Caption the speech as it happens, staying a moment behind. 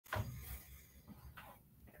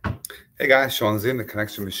Hey guys, Shawn Ziem, the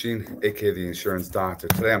Connection Machine, aka the Insurance Doctor.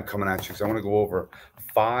 Today I'm coming at you because I want to go over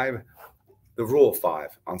the rule of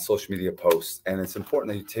 5 on social media posts, and it's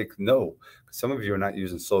important that you take note. Some of you are not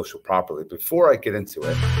using social properly. Before I get into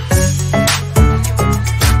it,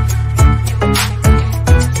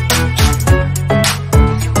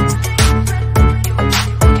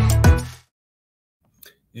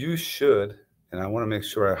 you should, and I want to make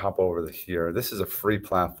sure I hop over to here. This is a free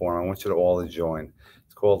platform. I want you to all to join.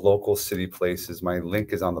 It's called Local City Places. My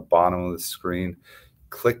link is on the bottom of the screen.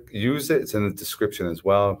 Use it. It's in the description as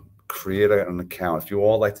well. Create an account. If you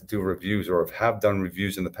all like to do reviews or have done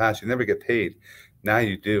reviews in the past, you never get paid. Now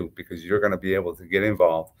you do, because you're going to be able to get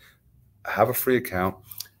involved. Have a free account,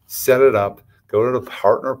 set it up, go to the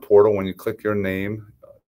partner portal. When you click your name,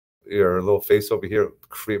 your little face over here,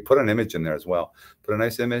 put an image in there as well. Put a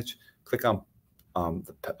nice image, click on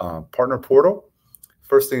the partner portal.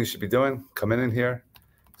 First thing you should be doing, come in here,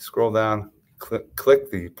 scroll down, click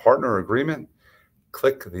the partner agreement,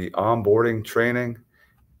 click the onboarding training,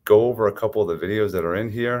 go over a couple of the videos that are in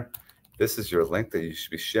here. This is your link that you should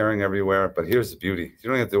be sharing everywhere. But here's the beauty. You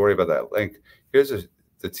don't have to worry about that link. Here's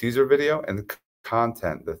the teaser video and the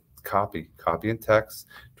content, the copy and text.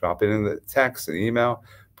 Drop it in the text and email.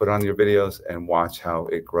 Put on your videos and watch how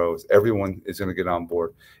it grows. Everyone is going to get on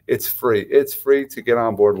board. It's free. It's free to get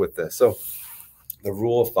on board with this. So the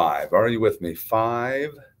rule of 5. Are you with me?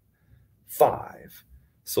 5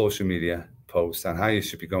 social media posts on how you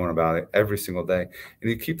should be going about it every single day. And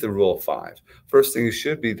you keep the rule of 5. First thing you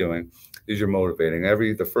should be doing is you're motivating.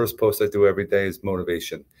 The first post I do every day is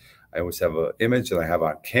motivation. I always have an image that I have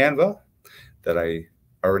on Canva that I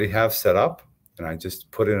already have set up, and I just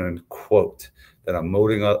put in a quote that I'm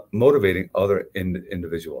motivating other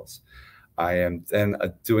individuals. I am then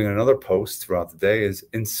doing another post throughout the day is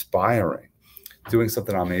inspiring, doing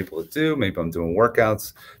something I'm able to do. Maybe I'm doing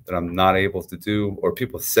workouts that I'm not able to do, or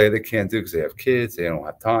people say they can't do because they have kids, they don't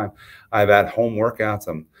have time. I've at home workouts.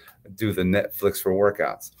 I do the Netflix for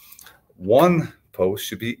workouts. One post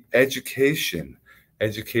should be education,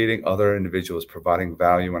 educating other individuals, providing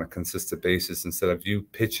value on a consistent basis instead of you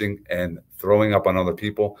pitching and throwing up on other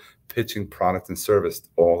people, pitching product and service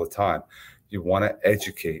all the time. You want to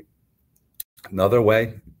educate.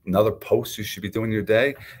 Another post you should be doing your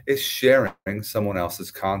day is sharing someone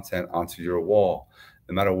else's content onto your wall,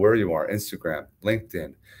 no matter where you are. Instagram,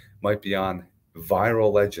 LinkedIn, might be on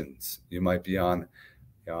Viral Legends. You might be on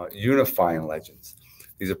Unifying Legends.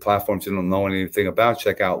 These are platforms you don't know anything about.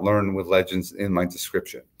 Check out Learn with Legends in my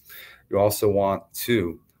description. You also want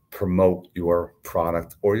to promote your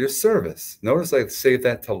product or your service. Notice I save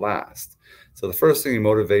that to last. So the first thing, you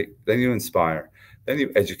motivate, then you inspire, then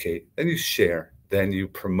you educate, then you share, then you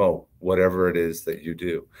promote whatever it is that you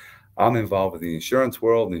do. I'm involved with the insurance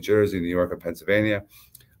world, New Jersey, New York, and Pennsylvania.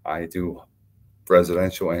 I do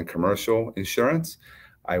residential and commercial insurance.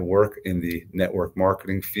 I work in the network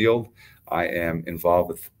marketing field. I am involved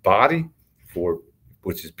with Body,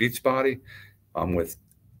 which is Beachbody. I'm with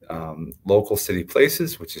Local City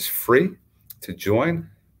Places, which is free to join,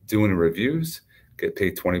 doing reviews, get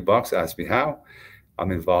paid $20. Ask me how.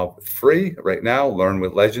 I'm involved with free right now, Learn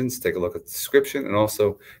with Legends. Take a look at the description, and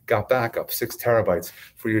also got backup, 6 terabytes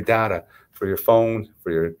for your data, for your phone,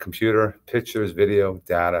 for your computer, pictures, video,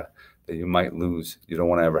 data that you might lose. You don't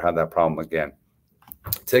want to ever have that problem again.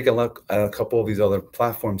 Take a look at a couple of these other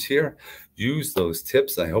platforms here. Use those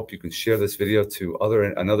tips. I hope you can share this video to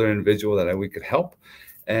another individual that we could help.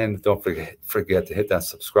 And don't forget to hit that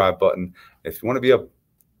subscribe button. If you want to be a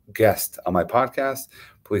guest on my podcast,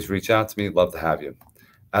 please reach out to me. Love to have you.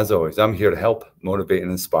 As always, I'm here to help, motivate, and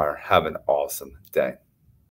inspire. Have an awesome day.